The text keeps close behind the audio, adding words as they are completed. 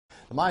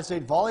The Minot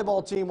State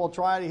volleyball team will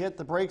try to hit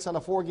the brakes on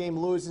a 4-game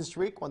losing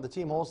streak when the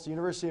team hosts the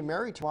University of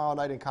Mary tomorrow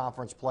night in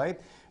conference play.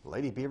 The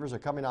Lady Beavers are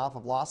coming off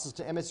of losses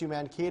to MSU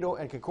Mankato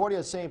and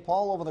Concordia St.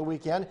 Paul over the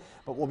weekend,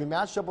 but will be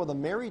matched up with a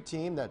Mary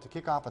team to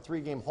kick off a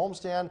 3-game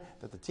homestand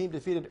that the team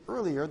defeated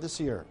earlier this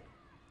year.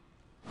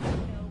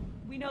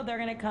 We know they're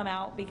going to come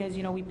out because,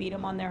 we beat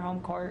them on their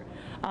home court.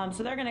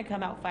 So they're going to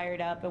come out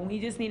fired up, and we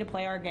just need to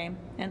play our game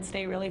and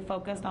stay really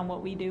focused on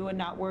what we do and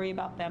not worry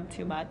about them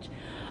too much.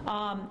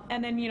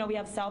 And then, we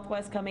have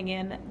Southwest coming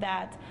in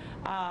that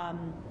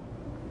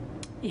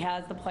he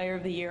has the player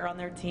of the year on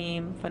their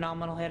team,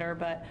 phenomenal hitter,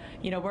 but,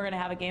 we're going to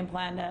have a game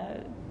plan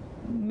to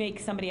make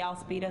somebody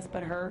else beat us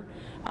but her.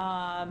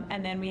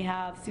 And then we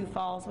have Sioux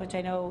Falls, which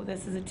I know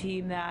this is a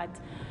team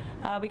that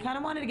we kind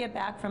of wanted to get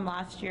back from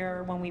last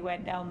year when we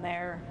went down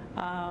there.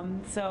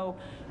 So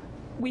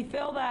we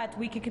feel that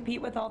we could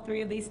compete with all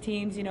 3 of these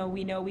teams.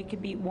 We know we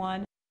could beat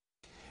one.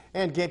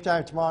 And game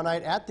time tomorrow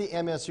night at the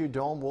MSU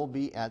Dome will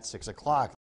be at 6 o'clock.